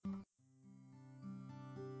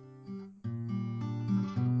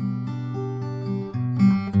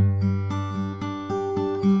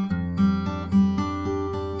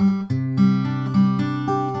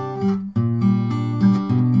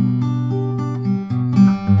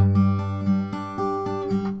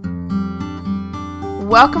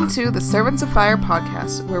Welcome to the Servants of Fire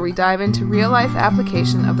podcast, where we dive into real-life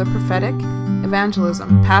application of the prophetic,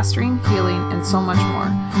 evangelism, pastoring, healing, and so much more.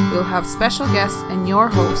 We'll have special guests and your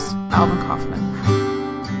host, Alvin Kaufman.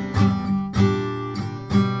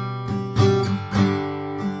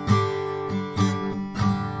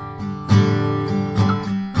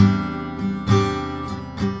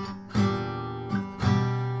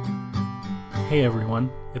 Hey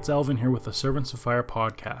everyone, it's Alvin here with the Servants of Fire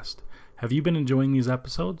podcast. Have you been enjoying these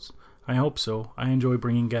episodes? I hope so. I enjoy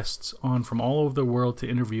bringing guests on from all over the world to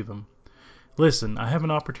interview them. Listen, I have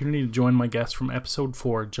an opportunity to join my guest from episode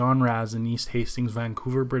 4, John Raz in East Hastings,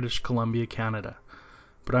 Vancouver, British Columbia, Canada.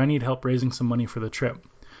 But I need help raising some money for the trip.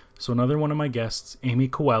 So another one of my guests, Amy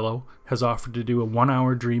Coelho, has offered to do a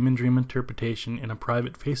 1-hour dream and dream interpretation in a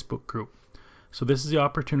private Facebook group. So this is the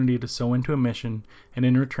opportunity to sow into a mission, and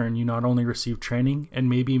in return you not only receive training and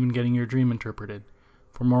maybe even getting your dream interpreted.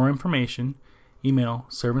 For more information, email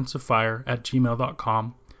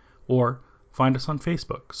servantsoffire@gmail.com or find us on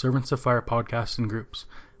Facebook, Servants of Fire Podcast and Groups.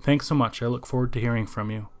 Thanks so much. I look forward to hearing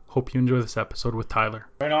from you. Hope you enjoy this episode with Tyler.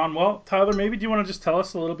 Right on. Well, Tyler, maybe do you want to just tell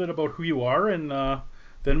us a little bit about who you are, and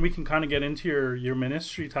then we can kind of get into your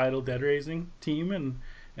ministry title, Dead Raising Team, and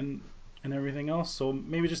everything else. So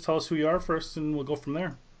maybe just tell us who you are first, and we'll go from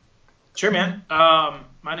there. Sure, man.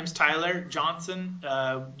 My name's Tyler Johnson,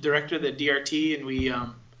 director of the DRT, and we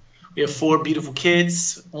have 4 beautiful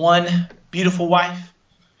kids, 1 beautiful wife,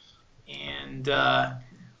 and yeah,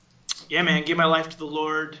 man, gave my life to the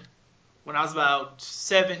Lord when I was about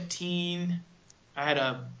 17. I had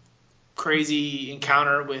a crazy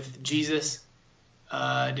encounter with Jesus.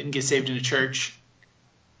 Didn't get saved in a church,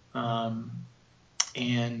 and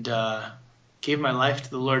gave my life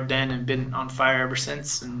to the Lord then, and been on fire ever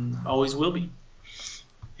since, and always will be.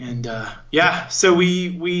 And yeah, so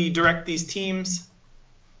we direct these teams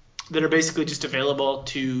that are basically just available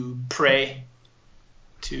to pray,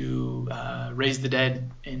 to raise the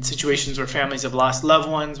dead in situations where families have lost loved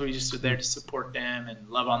ones. We just are there to support them and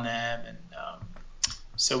love on them. And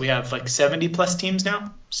so we have like 70 plus teams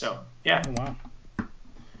now. So yeah. Oh, wow.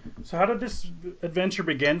 So how did this adventure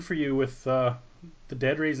begin for you with the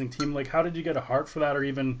dead raising team? Like, how did you get a heart for that, or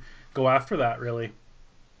even go after that, really?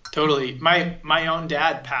 Totally. My own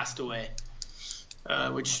dad passed away,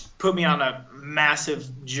 which put me on a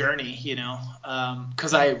massive journey,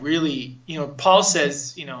 because I really, Paul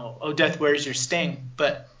says, oh, death, where's your sting?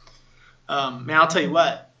 But, man, I'll tell you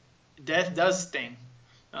what, death does sting.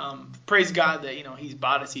 Praise God that, he's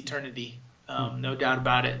bought us eternity. No doubt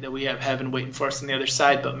about it, that we have heaven waiting for us on the other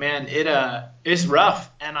side. But, man, it's rough.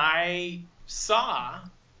 And I saw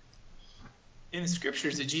in the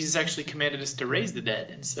scriptures that Jesus actually commanded us to raise the dead.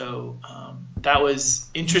 And so that was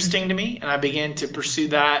interesting to me. And I began to pursue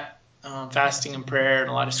that, fasting and prayer and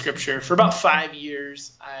a lot of scripture. For about 5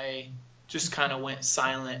 years, I just kind of went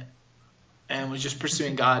silent and was just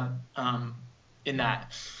pursuing God in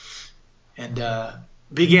that. And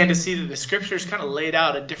began to see that the scriptures kind of laid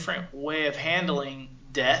out a different way of handling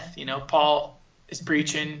death. Paul is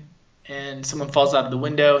preaching and someone falls out of the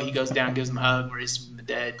window. He goes down, gives him a hug, raises from the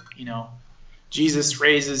dead. Jesus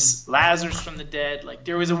raises Lazarus from the dead. Like,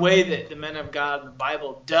 there was a way that the men of God in the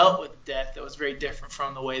Bible dealt with death that was very different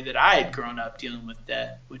from the way that I had grown up dealing with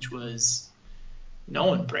death, which was no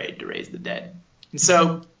one prayed to raise the dead. And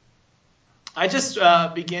so I just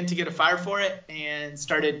began to get a fire for it and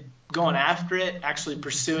started going after it, actually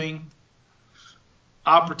pursuing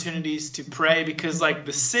opportunities to pray, because like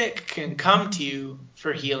the sick can come to you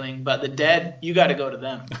for healing, but the dead, you got to go to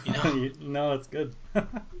them. No, that's good.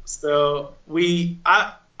 So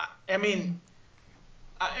I mean,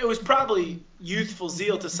 it was probably youthful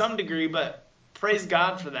zeal to some degree, but praise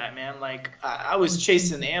God for that, man. Like, I was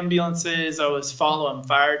chasing ambulances, I was following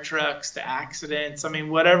fire trucks to accidents. I mean,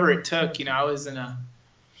 whatever it took,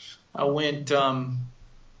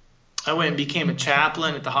 I went and became a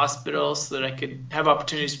chaplain at the hospital so that I could have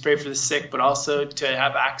opportunities to pray for the sick, but also to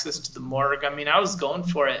have access to the morgue. I mean, I was going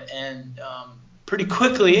for it. And pretty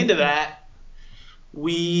quickly into that,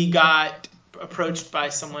 we got approached by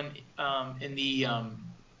someone in the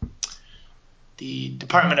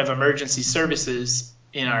Department of Emergency Services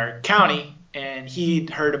in our county, and he'd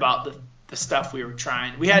heard about the stuff we were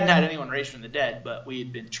trying. We hadn't had anyone raised from the dead, but we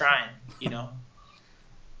had been trying,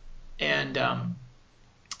 And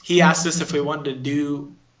he asked us if we wanted to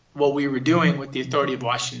do what we were doing with the authority of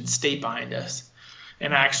Washington State behind us,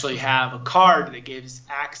 and actually have a card that gave us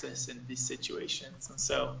access into these situations. And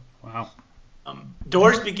so wow.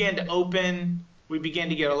 Doors began to open. We began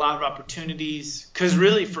to get a lot of opportunities, because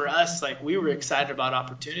really for us, like, we were excited about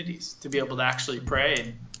opportunities to be able to actually pray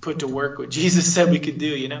and put to work what Jesus said we could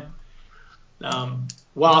do,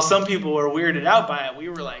 While some people were weirded out by it, we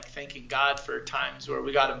were like thanking God for times where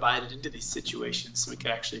we got invited into these situations so we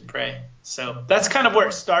could actually pray. So that's kind of where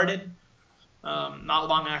it started. Not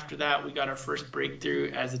long after that, we got our first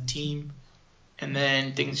breakthrough as a team, and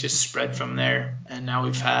then things just spread from there. And now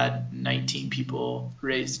we've had 19 people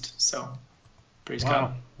raised. So praise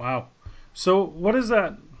God. Wow. So what does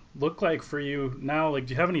that look like for you now? Like,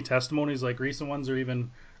 do you have any testimonies, like recent ones or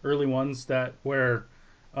even early ones that where,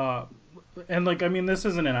 and like, I mean, this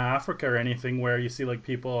isn't in Africa or anything where you see like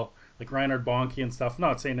people like Reinhard Bonnke and stuff,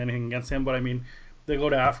 not saying anything against him, but I mean, they go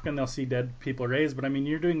to Africa and they'll see dead people raised, but I mean,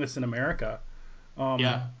 you're doing this in America.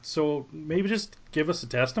 Yeah. So maybe just give us a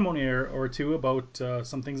testimony or two about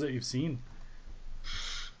some things that you've seen.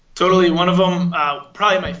 Totally. One of them,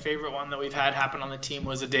 probably my favorite one that we've had happen on the team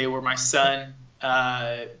was a day where my son,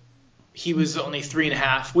 he was only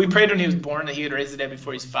 3.5. We prayed when he was born that he would raise the dead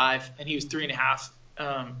before he's 5, and he was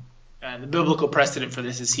 3.5. The biblical precedent for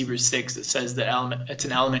this is Hebrews 6. It says that it's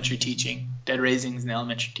an elementary teaching. Dead raising is an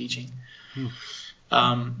elementary teaching.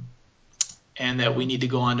 And that we need to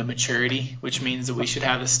go on to maturity, which means that we should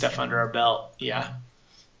have this stuff under our belt. Yeah.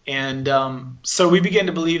 And so we began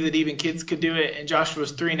to believe that even kids could do it. And Joshua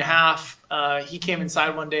was 3.5. He came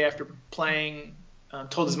inside one day after playing,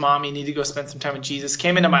 told his mom he needed to go spend some time with Jesus.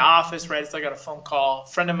 Came into my office right as I got a phone call. A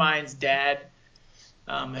friend of mine's dad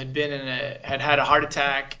had had a heart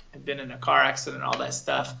attack, had been in a car accident, all that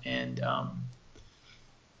stuff.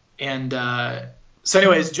 So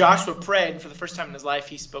anyways, Joshua prayed. For the first time in his life,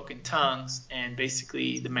 he spoke in tongues, and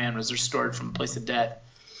basically the man was restored from a place of death.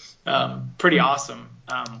 Pretty awesome.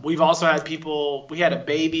 We've also had people, we had a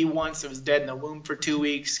baby once that was dead in the womb for 2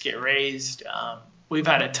 weeks get raised. We've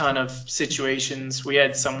had a ton of situations. We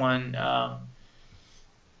had someone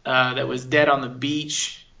that was dead on the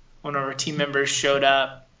beach. One of our team members showed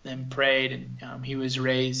up and prayed, and he was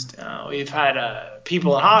raised. We've had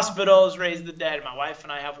people in hospitals raise the dead. My wife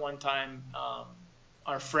and I have one time.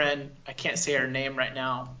 Our friend, I can't say her name right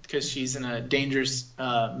now because she's in a dangerous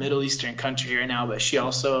Middle Eastern country right now, but she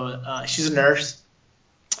also, she's a nurse,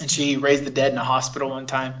 and she raised the dead in a hospital one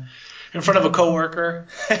time in front of a coworker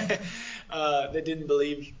that didn't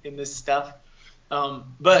believe in this stuff.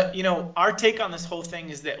 But, our take on this whole thing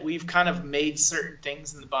is that we've kind of made certain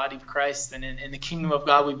things in the body of Christ and in the kingdom of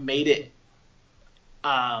God, we've made it,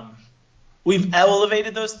 we've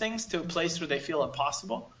elevated those things to a place where they feel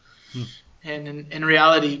impossible. And in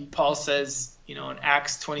reality, Paul says, in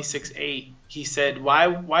Acts 26:8, he said,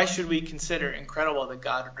 why should we consider incredible that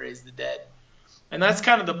God would raise the dead? And that's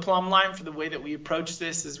kind of the plumb line for the way that we approach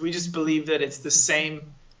this, is we just believe that it's the same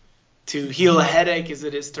to heal a headache as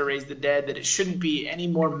it is to raise the dead, that it shouldn't be any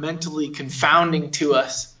more mentally confounding to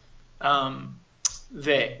us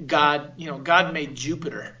that God made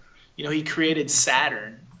Jupiter. He created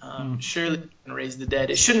Saturn. Surely he can raise the dead.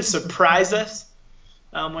 It shouldn't surprise us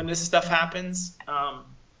when this stuff happens.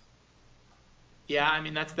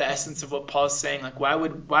 That's the essence of what Paul's saying. Like, why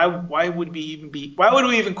would we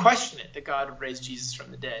even question it that God would raise Jesus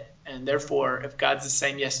from the dead? And therefore, if God's the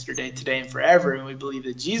same yesterday, today, and forever, and we believe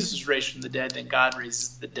that Jesus was raised from the dead, then God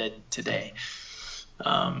raises the dead today.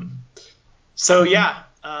 That's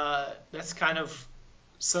kind of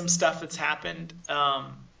some stuff that's happened.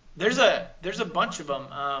 There's a bunch of them.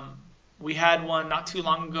 We had one not too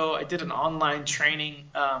long ago. I did an online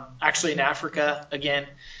training, actually in Africa again,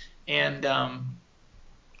 and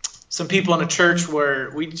some people in a church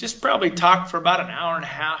where we just probably talked for about an hour and a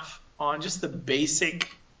half on just the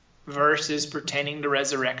basic verses pertaining to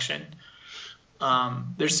resurrection.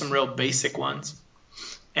 There's some real basic ones,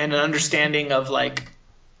 and an understanding of like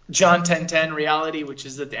John 10:10 reality, which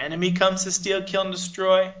is that the enemy comes to steal, kill, and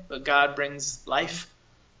destroy, but God brings life.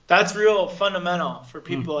 That's real fundamental for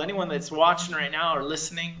people. Anyone that's watching right now or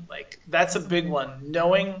listening, like, that's a big one.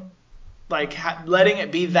 Knowing, like, letting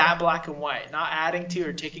it be that black and white, not adding to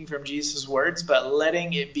or taking from Jesus' words, but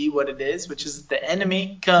letting it be what it is, which is that the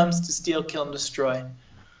enemy comes to steal, kill, and destroy,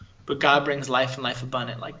 but God brings life and life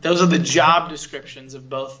abundant. Like, those are the job descriptions of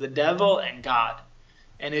both the devil and God.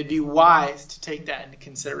 And it'd be wise to take that into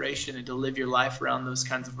consideration and to live your life around those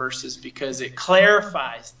kinds of verses, because it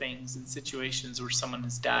clarifies things in situations where someone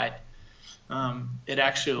has died. It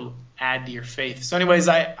actually will add to your faith. So anyways,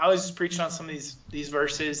 I was just preaching on some of these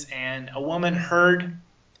verses, and a woman heard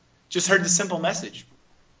the simple message.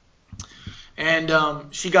 And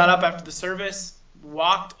she got up after the service,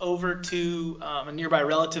 walked over to a nearby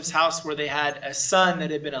relative's house where they had a son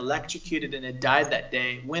that had been electrocuted and had died that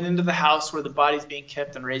day, went into the house where the body's being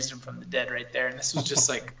kept and raised him from the dead right there. And this was just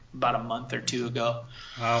like about a month or two ago.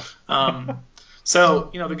 Wow.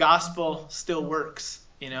 So, the gospel still works,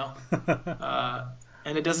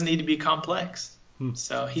 and it doesn't need to be complex.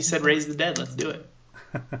 So he said, raise the dead. Let's do it.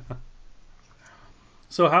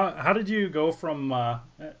 So how did you go from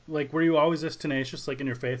like, were you always this tenacious, like in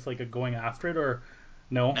your faith, like going after it, or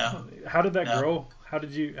no? No. How did that No. grow? How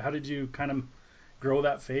did you kind of grow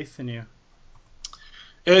that faith in you?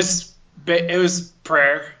 It was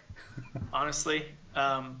prayer, honestly.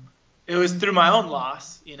 It was through my own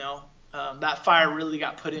loss, that fire really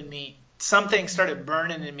got put in me. Something started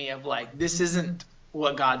burning in me of like, this isn't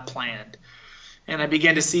what God planned. And I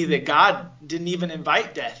began to see that God didn't even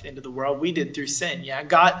invite death into the world. We did through sin. Yeah,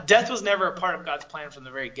 death was never a part of God's plan from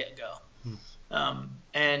the very get-go.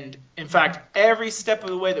 And in fact, every step of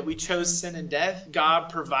the way that we chose sin and death, God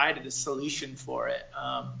provided a solution for it.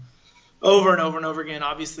 Over and over and over again,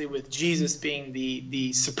 obviously with Jesus being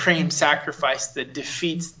the supreme sacrifice that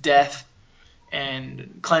defeats death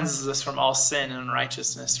and cleanses us from all sin and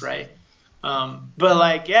unrighteousness, right? But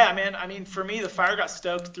like, yeah, man, I mean, for me, the fire got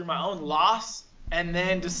stoked through my own loss, and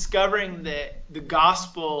then discovering that the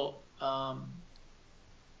gospel,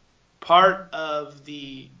 part of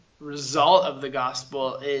the result of the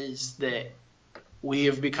gospel is that we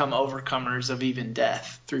have become overcomers of even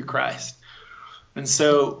death through Christ. And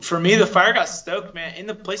so for me, the fire got stoked, man, in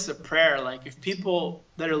the place of prayer. Like, if people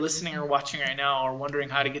that are listening or watching right now are wondering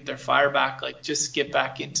how to get their fire back, like, just get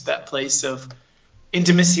back into that place of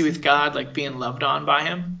intimacy with God, like being loved on by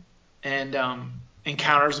him, and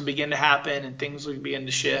encounters will begin to happen and things will begin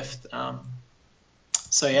to shift.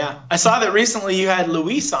 So yeah, I saw that recently you had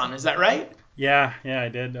Luis on. Is that right? Yeah, I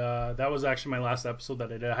did. That was actually my last episode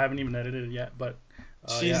that I did. I haven't even edited it yet, but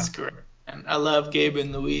She's great. And I love Gabe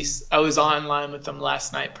and Luis. I was online with them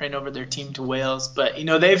last night praying over their team to Wales. But,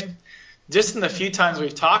 they've just in the few times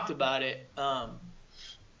we've talked about it,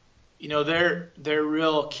 they're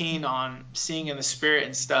real keen on seeing in the spirit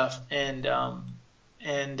and stuff. And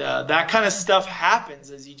that kind of stuff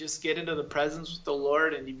happens as you just get into the presence with the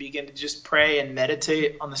Lord and you begin to just pray and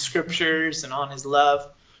meditate on the scriptures and on his love,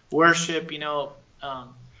 worship,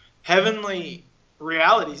 heavenly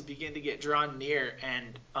realities begin to get drawn near,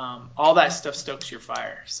 and all that stuff stokes your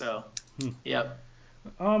fire. So, yep.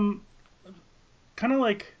 Kind of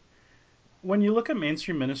like when you look at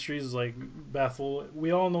mainstream ministries like Bethel,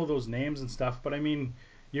 we all know those names and stuff, but I mean,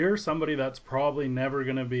 you're somebody that's probably never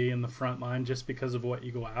going to be in the front line just because of what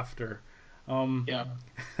you go after. Yeah.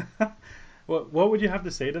 What would you have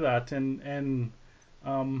to say to that? And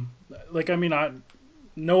like, I mean,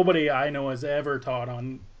 nobody I know has ever taught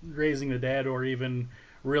on raising the dead or even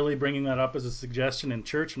really bringing that up as a suggestion in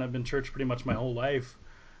church, and I've been church pretty much my whole life.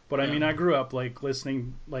 But I mean, I grew up like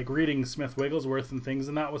listening, like reading Smith Wigglesworth and things,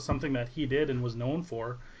 and that was something that he did and was known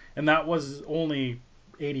for, and that was only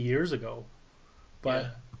 80 years ago. But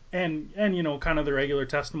and kind of the regular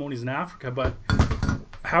testimonies in Africa. But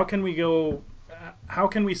how can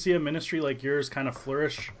we see a ministry like yours kind of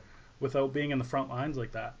flourish without being in the front lines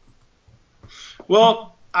like that?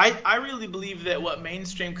 Well, I really believe that what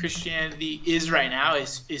mainstream Christianity is right now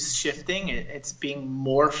is shifting. It's being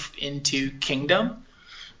morphed into kingdom.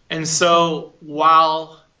 And so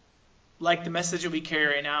while, like, the message that we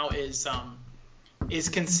carry right now is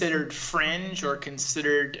considered fringe or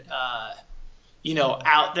considered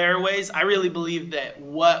out there ways, I really believe that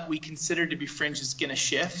what we consider to be fringe is going to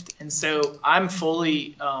shift. And so I'm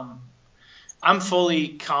fully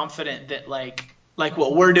confident that like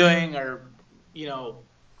what we're doing, or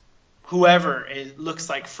whoever it looks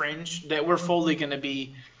like fringe, that we're fully going to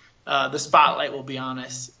be the spotlight will be on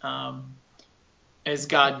us as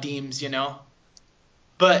God deems,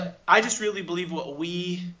 But I just really believe what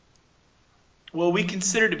we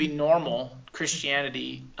consider to be normal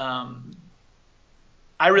Christianity.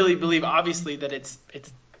 I really believe, obviously, that it's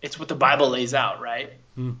what the Bible lays out, right?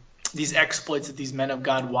 These exploits that these men of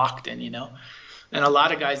God walked in, and a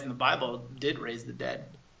lot of guys in the Bible did raise the dead.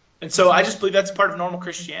 And so I just believe that's part of normal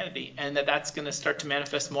Christianity, and that's going to start to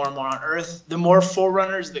manifest more and more on earth. The more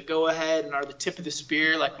forerunners that go ahead and are the tip of the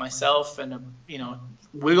spear, like myself, and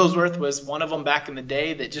Wigglesworth was one of them back in the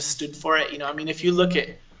day that just stood for it. If you look at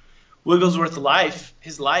Wigglesworth's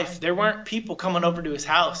his life, there weren't people coming over to his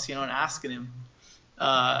house, and asking him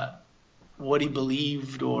what he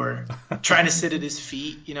believed or trying to sit at his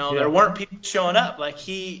feet. There weren't people showing up. Like,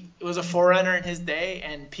 he was a forerunner in his day,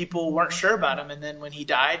 and people weren't sure about him. And then when he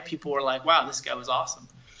died, people were like, wow, this guy was awesome.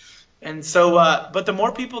 And so, but the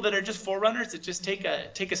more people that are just forerunners that just take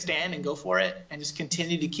a stand and go for it and just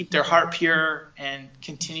continue to keep their heart pure and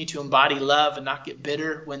continue to embody love and not get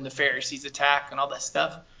bitter when the Pharisees attack and all that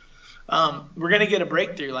stuff, we're going to get a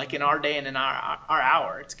breakthrough, like in our day and in our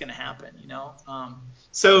hour. It's going to happen,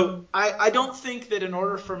 So I don't think that in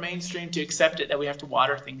order for mainstream to accept it that we have to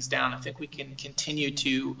water things down. I think we can continue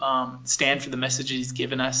to stand for the message he's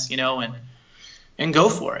given us, and go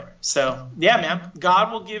for it. So yeah, man,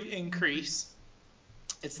 God will give increase.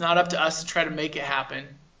 It's not up to us to try to make it happen,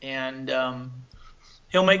 and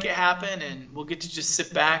he'll make it happen, and we'll get to just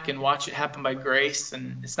sit back and watch it happen by grace.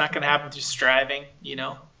 And it's not going to happen through striving,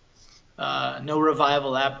 no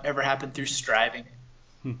revival ever happened through striving.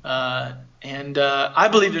 And I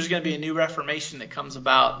believe there's going to be a new reformation that comes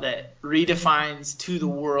about that redefines to the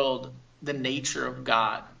world the nature of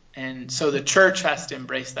God. And so the church has to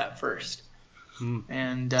embrace that first.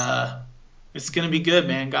 And it's going to be good,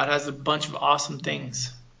 man. God has a bunch of awesome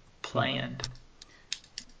things planned.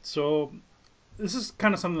 So this is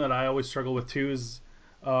kind of something that I always struggle with too, is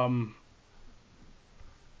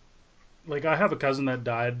like I have a cousin that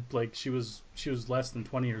died, like she was less than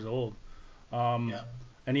 20 years old. Yeah.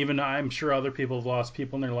 And even I'm sure other people have lost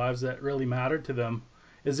people in their lives that really mattered to them.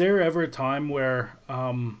 Is there ever a time where,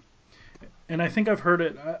 and I think I've heard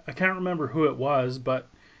it, I can't remember who it was, but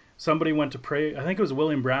somebody went to pray, I think it was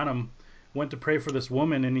William Branham, went to pray for this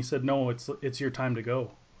woman, and he said, no, it's your time to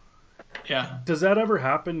go. Yeah. Does that ever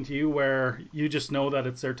happen to you where you just know that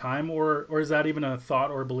it's their time, or is that even a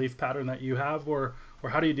thought or belief pattern that you have, or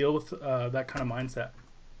how do you deal with that kind of mindset?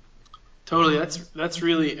 Totally. That's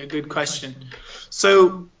really a good question.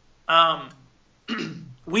 So, I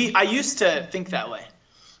used to think that way.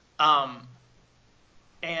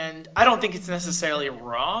 And I don't think it's necessarily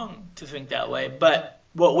wrong to think that way, but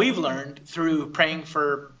what we've learned through praying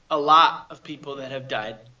for a lot of people that have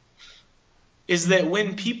died is that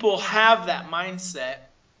when people have that mindset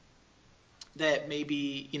that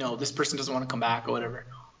maybe, this person doesn't want to come back or whatever,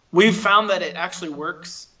 we've found that it actually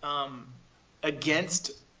works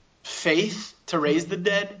against faith to raise the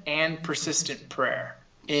dead and persistent prayer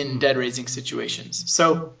in dead raising situations.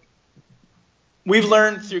 So we've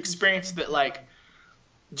learned through experience that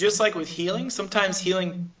just like with healing, sometimes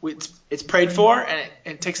healing it's prayed for and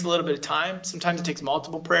it takes a little bit of time. Sometimes it takes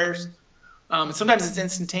multiple prayers. And sometimes it's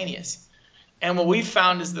instantaneous. And what we've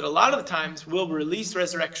found is that a lot of the times we'll release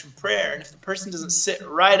resurrection prayer, and if the person doesn't sit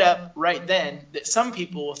right up right then, that some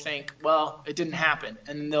people will think, well, it didn't happen,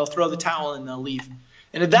 and then they'll throw the towel and they'll leave.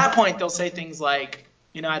 And at that point, they'll say things like,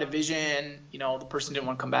 I had a vision, the person didn't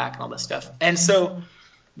want to come back and all this stuff. And so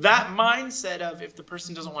that mindset of if the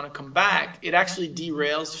person doesn't want to come back, it actually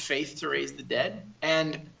derails faith to raise the dead.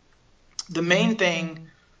 And the main thing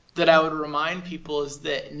that I would remind people is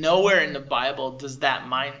that nowhere in the Bible is that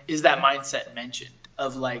mindset mentioned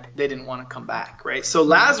of they didn't want to come back, right? So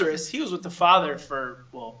Lazarus, he was with the Father for,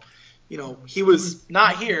 he was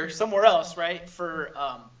not here, somewhere else, right, for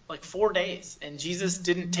 4 days. And Jesus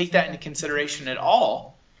didn't take that into consideration at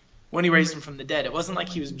all when he raised him from the dead. It wasn't like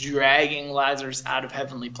he was dragging Lazarus out of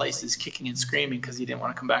heavenly places, kicking and screaming because he didn't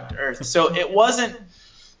want to come back to earth. So it wasn't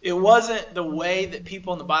the way that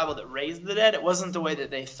people in the Bible that raised the dead, it wasn't the way that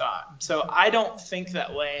they thought. So I don't think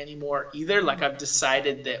that way anymore either. I've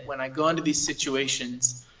decided that when I go into these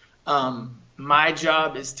situations, my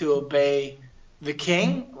job is to obey the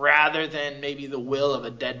king rather than maybe the will of a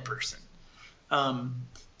dead person.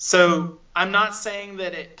 So I'm not saying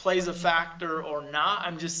that it plays a factor or not.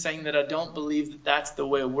 I'm just saying that I don't believe that that's the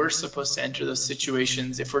way we're supposed to enter those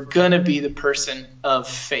situations if we're going to be the person of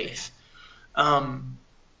faith.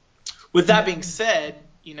 With that being said,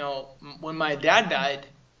 when my dad died,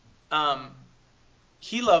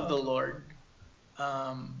 he loved the Lord.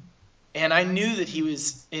 And I knew that he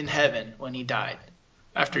was in heaven when he died,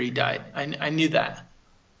 after he died. I knew that.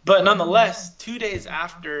 But nonetheless, 2 days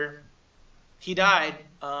after he died,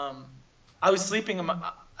 I was sleeping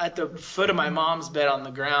at the foot of my mom's bed on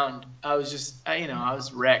the ground. I was just, I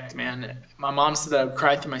was wrecked, man. My mom said that I would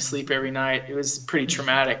cry through my sleep every night. It was pretty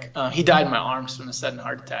traumatic. He died in my arms from a sudden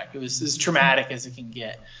heart attack. It was as traumatic as it can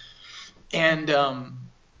get. And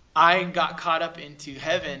I got caught up into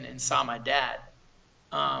heaven and saw my dad.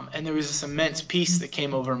 And there was this immense peace that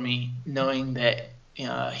came over me knowing that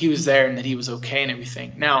he was there and that he was okay and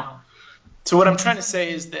everything. Now, so what I'm trying to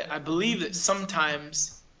say is that I believe that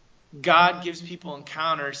sometimes God gives people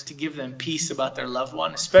encounters to give them peace about their loved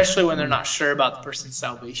one, especially when they're not sure about the person's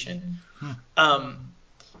salvation. And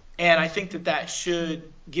I think that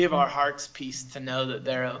should give our hearts peace to know that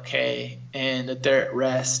they're okay and that they're at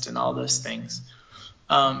rest and all those things.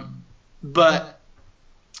 But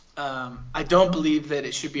I don't believe that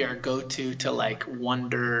it should be our go-to to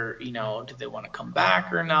wonder, do they want to come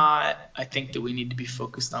back or not? I think that we need to be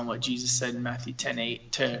focused on what Jesus said in Matthew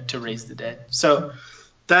 10:8 to raise the dead. So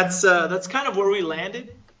that's kind of where we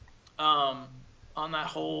landed on that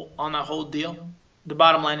whole deal. the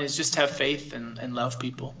bottom line is just have faith and love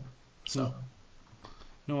people. So.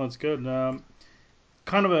 No, that's good.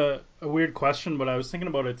 Kind of a weird question, but I was thinking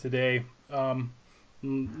about it today.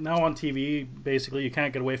 Now on TV, basically, you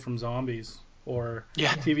can't get away from zombies or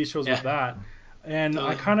TV shows with that. And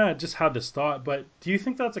totally. I kind of just had this thought, but do you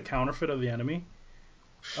think that's a counterfeit of the enemy?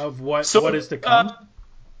 Of what is to come?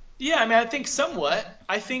 Yeah, I mean, I think somewhat.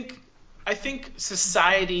 I think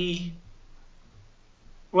society,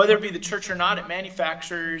 whether it be the church or not, it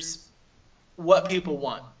manufactures what people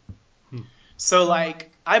want. So,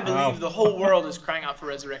 like, I believe the whole world is crying out for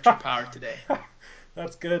resurrection power today.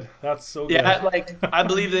 That's good. That's so good. Yeah, like I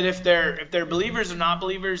believe that if they're believers or not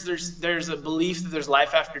believers, there's a belief that there's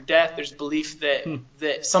life after death. There's belief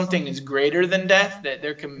that something is greater than death, that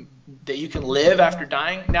you can live after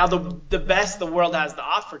dying. Now the best the world has to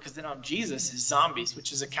offer, because then on Jesus is zombies,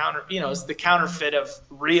 which is is the counterfeit of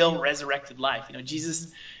real resurrected life. Jesus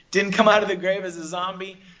didn't come out of the grave as a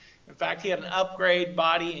zombie. In fact, he had an upgrade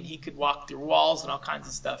body and he could walk through walls and all kinds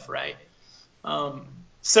of stuff, right?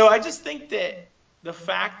 So I just think that the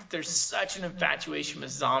fact that there's such an infatuation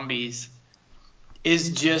with zombies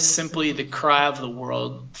is just simply the cry of the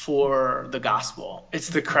world for the gospel. It's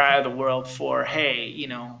the cry of the world for, hey,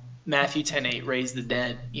 Matthew 10:8, raise the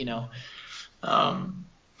dead,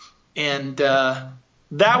 and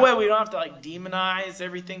that way we don't have to like demonize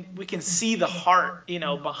everything. We can see the heart,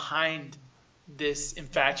 behind this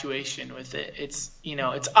infatuation with it. It's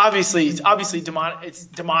obviously demonic. It's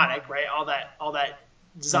demonic, right? All that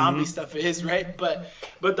zombie stuff is, right? But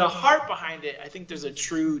the heart behind it, I think there's a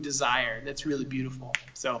true desire that's really beautiful.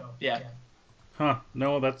 So yeah.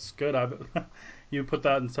 No, that's good. You put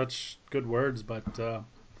that in such good words, but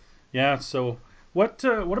yeah. So what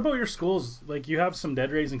about your schools? Like, you have some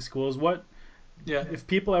dead raising schools. If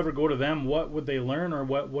people ever go to them, what would they learn, or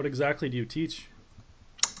what exactly do you teach?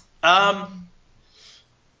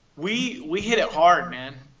 We hit it hard,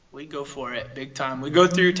 man. We go for it big time. We go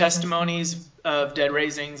through testimonies of dead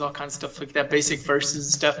raisings, all kinds of stuff like that, basic verses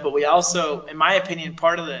and stuff. But we also, in my opinion,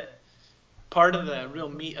 part of the real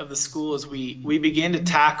meat of the school is we begin to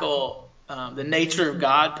tackle the nature of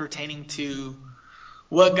God pertaining to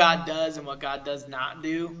what God does and what God does not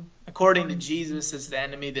do. According to Jesus, it's the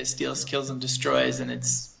enemy that steals, kills, and destroys, and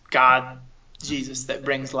it's God, Jesus, that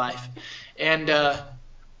brings life. And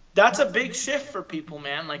that's a big shift for people,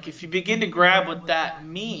 man. Like, if you begin to grab what that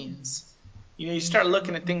means, you start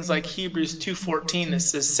looking at things like Hebrews 2:14 that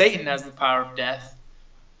says Satan has the power of death.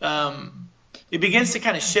 It begins to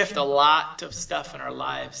kind of shift a lot of stuff in our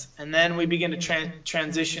lives. And then we begin to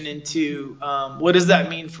transition into what does that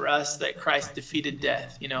mean for us that Christ defeated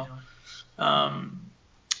death?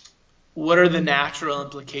 What are the natural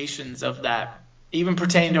implications of that? Even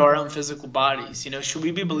pertaining to our own physical bodies, should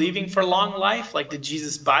we be believing for long life? Like, did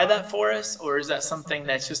Jesus buy that for us, or is that something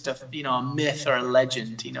that's just a myth or a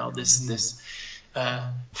legend? This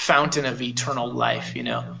fountain of eternal life.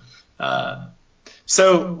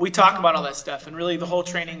 So we talk about all that stuff, and really the whole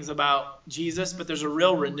training is about Jesus, but there's a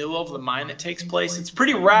real renewal of the mind that takes place. It's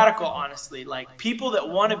pretty radical, honestly. Like, people that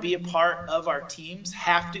want to be a part of our teams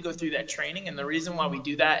have to go through that training, and the reason why we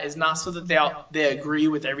do that is not so that they agree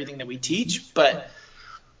with everything that we teach, but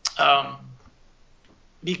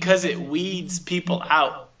because it weeds people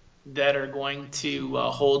out that are going to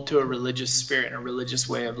hold to a religious spirit and a religious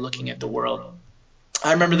way of looking at the world.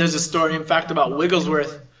 I remember there's a story, in fact, about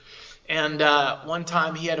Wigglesworth. And one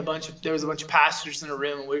time there was a bunch of pastors in a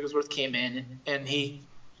room, and Wigglesworth came in, and he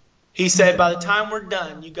said, by the time we're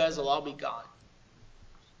done, you guys will all be gone.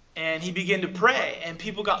 And he began to pray, and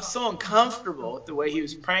people got so uncomfortable with the way he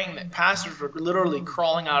was praying that pastors were literally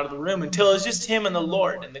crawling out of the room until it was just him and the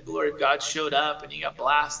Lord, and the glory of God showed up, and he got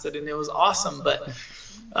blasted, and it was awesome. But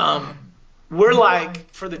we're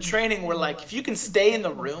like, for the training, we're like, if you can stay in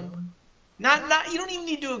the room, not you don't even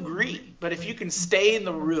need to agree, but if you can stay in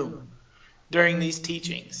the room during these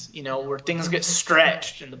teachings, where things get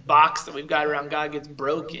stretched and the box that we've got around God gets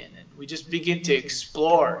broken, and we just begin to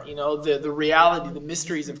explore, the reality, the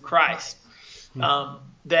mysteries of Christ,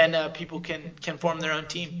 then people can form their own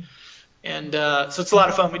team. And so it's a lot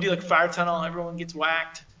of fun. We do like a fire tunnel. Everyone gets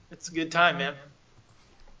whacked. It's a good time, man.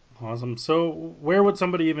 Awesome. So where would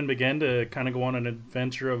somebody even begin to kind of go on an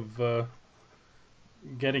adventure of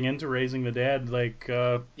getting into raising the dead? Like,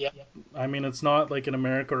 I mean, it's not like in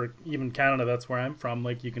America or even Canada, that's where I'm from,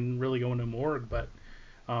 like you can really go into a morgue, but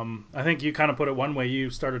I think you kind of put it one way. You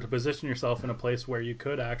started to position yourself in a place where you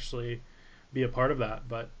could actually be a part of that.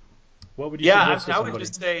 But what would you suggest to somebody? I would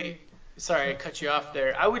just say, sorry, I cut you off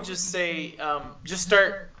there. I would just say, just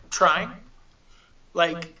start trying.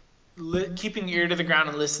 Like keeping your ear to the ground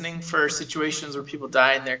and listening for situations where people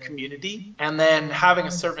die in their community, and then having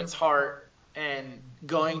a servant's heart and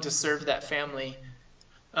going to serve that family,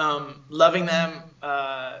 loving them,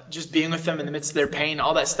 just being with them in the midst of their pain,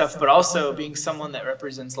 all that stuff, but also being someone that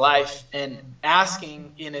represents life and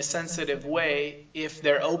asking in a sensitive way if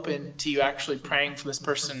they're open to you actually praying for this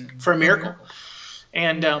person for a miracle.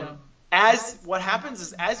 And as what happens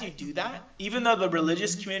is, as you do that, even though the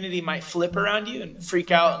religious community might flip around you and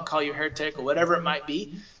freak out and call you heretic or whatever it might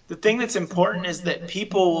be, the thing that's important is that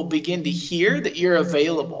people will begin to hear that you're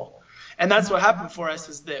available. And that's what happened for us,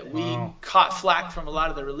 is that we caught flack from a lot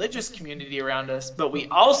of the religious community around us, but we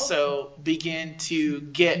also began to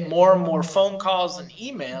get more and more phone calls and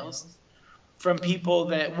emails from people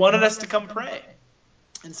that wanted us to come pray.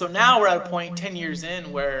 And so now we're at a point 10 years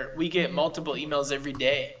in where we get multiple emails every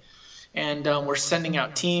day. And we're sending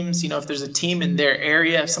out teams. If there's a team in their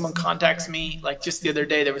area, if someone contacts me, like just the other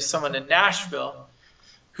day, there was someone in Nashville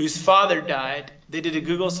whose father died. They did a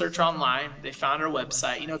Google search online. They found our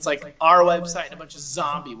website. It's like our website and a bunch of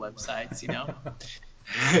zombie websites,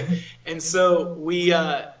 And so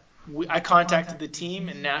I contacted the team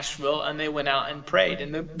in Nashville, and they went out and prayed.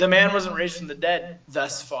 And the man wasn't raised from the dead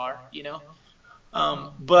thus far,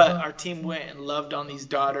 But our team went and loved on these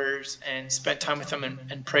daughters and spent time with them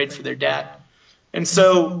and prayed for their dad. And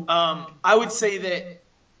so I would say that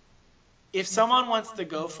if someone wants to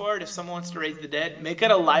go for it, if someone wants to raise the dead, make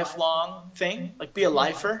it a lifelong thing. Like, be a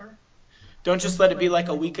lifer. Don't just let it be like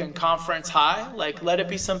a weekend conference high. Like, let it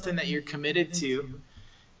be something that you're committed to.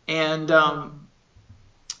 And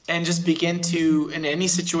just begin to, in any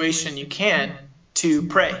situation you can, to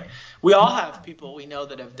pray. We all have people we know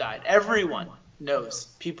that have died. Everyone knows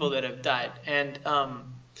people that have died. And,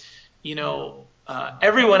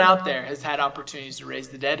 everyone out there has had opportunities to raise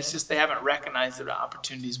the dead. It's just they haven't recognized the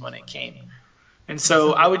opportunities when it came. And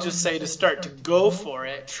so I would just say to start to go for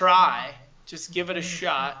it, try, just give it a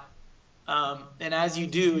shot. And as you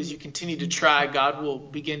do, as you continue to try, God will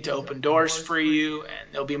begin to open doors for you,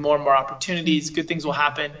 and there'll be more and more opportunities. Good things will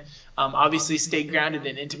happen. Obviously, stay grounded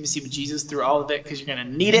in intimacy with Jesus through all of it, because you're going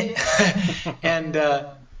to need it.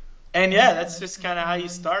 And yeah, that's just kind of how you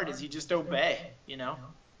start, is you just obey,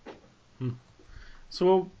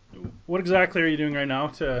 So what exactly are you doing right now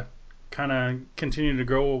to kind of continue to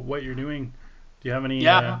grow what you're doing? Do you have any?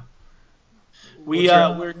 Yeah.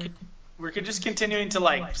 We're just continuing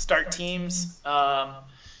to start teams,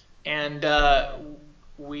 and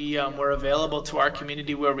we're available to our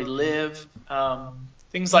community where we live,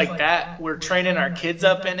 things like that. We're training our kids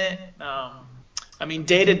up in it.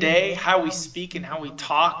 Day to day, how we speak and how we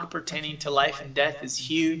talk pertaining to life and death is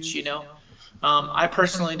huge, I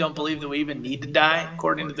personally don't believe that we even need to die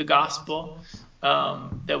according to the gospel,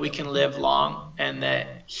 that we can live long, and that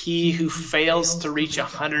he who fails to reach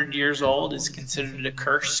 100 years old is considered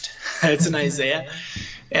accursed. It's in Isaiah.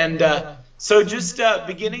 And so just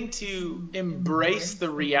beginning to embrace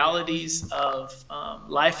the realities of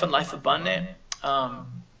life and life abundant.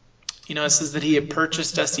 It says that he had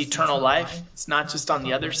purchased us eternal life. It's not just on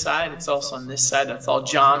the other side. It's also on this side. That's all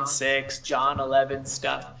John 6, John 11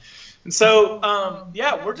 stuff. And so,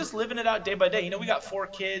 we're just living it out day by day. We got 4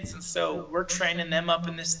 kids, and so we're training them up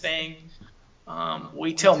in this thing.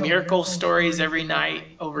 We tell miracle stories every night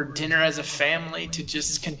over dinner as a family to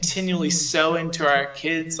just continually sow into our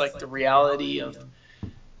kids, like, the reality of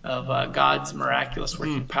God's miraculous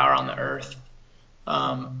working power on the earth.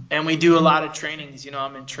 And we do a lot of trainings.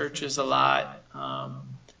 I'm in churches a lot,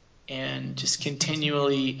 and just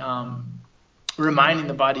continually reminding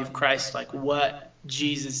the body of Christ, like, what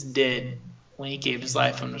Jesus did when he gave his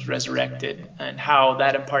life and was resurrected, and how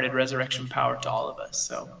that imparted resurrection power to all of us.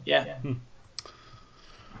 So, yeah.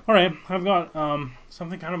 All right. I've got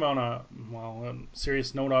something kind of on a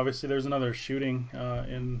serious note. Obviously, there's another shooting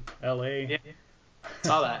in LA. Yeah,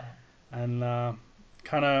 saw that. And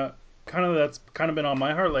kind of that's kind of been on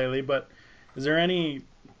my heart lately. But is there any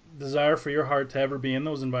desire for your heart to ever be in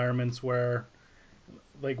those environments where,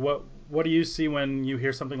 like, what do you see when you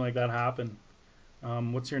hear something like that happen?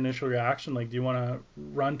 What's your initial reaction? Like, do you want to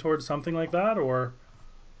run towards something like that, or?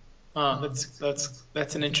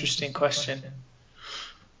 That's an interesting question.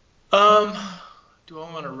 Do I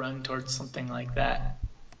want to run towards something like that?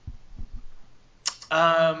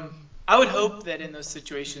 I would hope that in those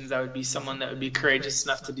situations I would be someone that would be courageous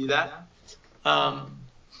enough to do that.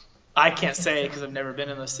 I can't say, because I've never been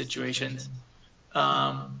in those situations.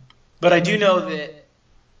 But I do know that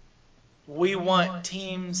we want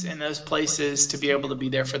teams in those places to be able to be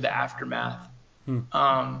there for the aftermath.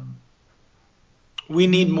 We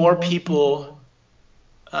need more people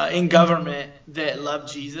in government that love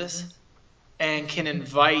Jesus and can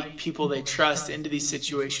invite people they trust into these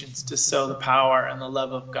situations to sow the power and the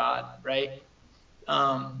love of God, right?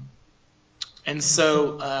 And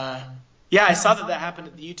so, I saw that happened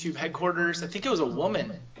at the YouTube headquarters. I think it was a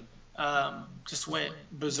woman just went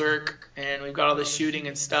berserk, and we've got all this shooting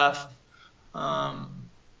and stuff.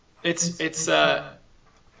 It's a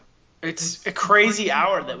crazy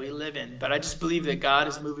hour that we live in, but I just believe that God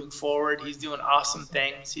is moving forward. He's doing awesome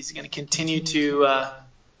things. He's going to continue to.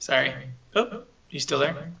 Sorry. Oh, you still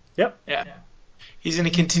there? Yep. Yeah. He's going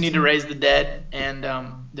to continue to raise the dead, and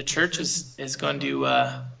the church is going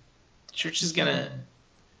to. Church is going to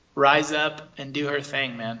rise up and do her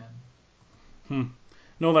thing, man.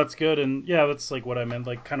 No, that's good, and yeah, that's like what I meant,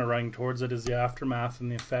 like kind of running towards it is the aftermath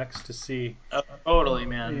and the effects to see. Oh, totally,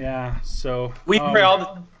 man. Yeah, so we pray all the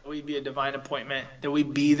time that we be a divine appointment, that we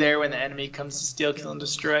be there when the enemy comes to steal, kill, and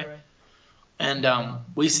destroy. And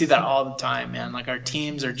we see that all the time, man. Like our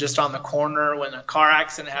teams are just on the corner when a car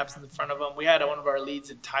accident happens in front of them. We had one of our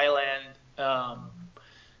leads in Thailand.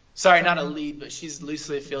 Sorry, not a lead, but she's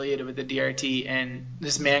loosely affiliated with the DRT, and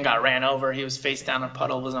this man got ran over. He was face down in a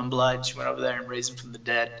puddle, was on blood. She went over there and raised him from the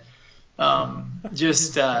dead.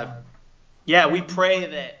 We pray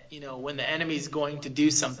that, when the enemy's going to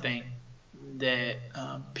do something, that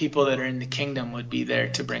people that are in the kingdom would be there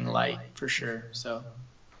to bring light, for sure. So.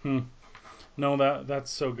 No,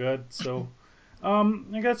 that's so good. So,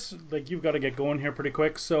 I guess like you've got to get going here pretty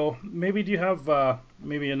quick. So maybe do you have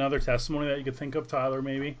maybe another testimony that you could think of, Tyler,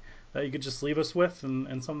 maybe that you could just leave us with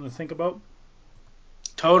and something to think about?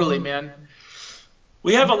 Totally, man.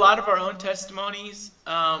 We have a lot of our own testimonies,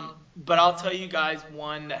 but I'll tell you guys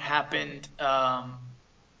one that happened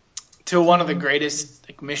to one of the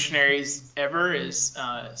greatest missionaries ever is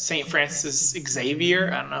St. Francis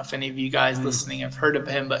Xavier. I don't know if any of you guys listening have heard of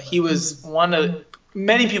him, but he was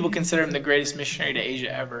many people consider him the greatest missionary to Asia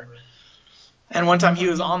ever. And one time he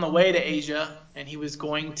was on the way to Asia, and he was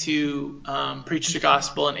going to preach the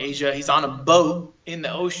gospel in Asia. He's on a boat in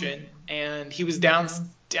the ocean, and he was down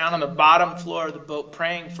on the bottom floor of the boat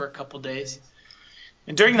praying for a couple days.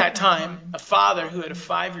 And during that time, a father who had a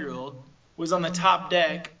 5-year-old was on the top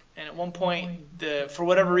deck, and at one point, for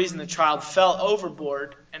whatever reason, the child fell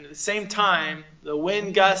overboard, and at the same time, the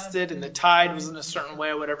wind gusted and the tide was in a certain way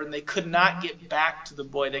or whatever, and they could not get back to the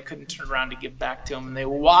boy. They couldn't turn around to get back to him, and they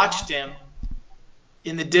watched him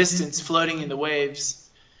in the distance floating in the waves.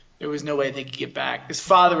 There was no way they could get back. His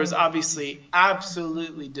father was obviously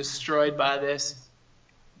absolutely destroyed by this.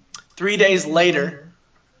 3 days later,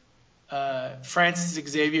 Francis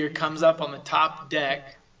Xavier comes up on the top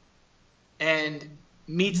deck and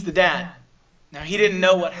meets the dad. Now, he didn't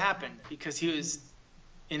know what happened because he was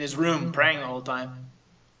in his room praying the whole time.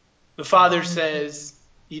 The father says,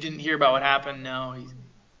 "You didn't hear about what happened?" No.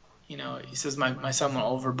 He says, my son went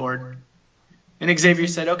overboard. And Xavier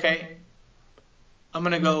said, "Okay, I'm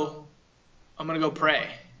going to go pray."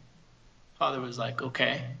 Father was like,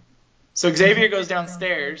 "Okay." So Xavier goes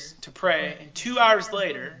downstairs to pray, and 2 hours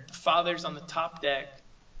later, the father's on the top deck,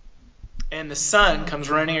 and the son comes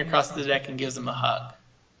running across the deck and gives him a hug.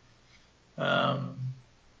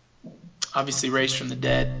 Obviously raised from the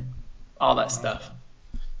dead, all that stuff.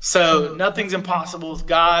 So nothing's impossible with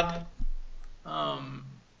God.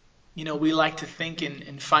 We like to think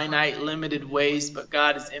in finite, limited ways, but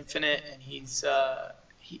God is infinite, and He's,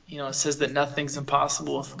 it says that nothing's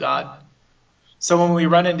impossible with God. So when we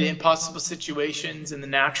run into impossible situations in the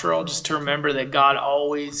natural, just to remember that God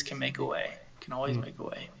always can make a way, can always make a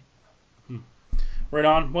way. Right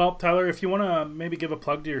on. Well, Tyler, if you want to maybe give a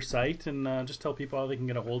plug to your site and just tell people how they can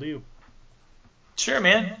get a hold of you. Sure,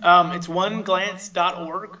 man. It's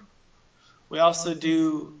oneglance.org. We also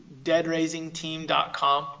do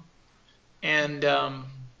deadraisingteam.com. And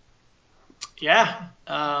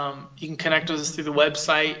you can connect with us through the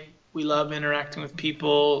website. We love interacting with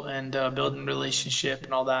people and building relationship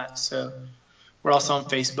and all that. So we're also on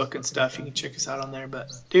Facebook and stuff. You can check us out on there.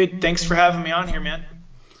 But, dude, thanks for having me on here, man.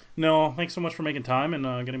 No, thanks so much for making time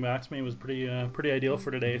and getting back to me. It was pretty ideal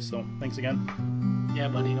for today. So thanks again. Yeah,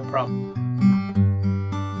 buddy, no problem.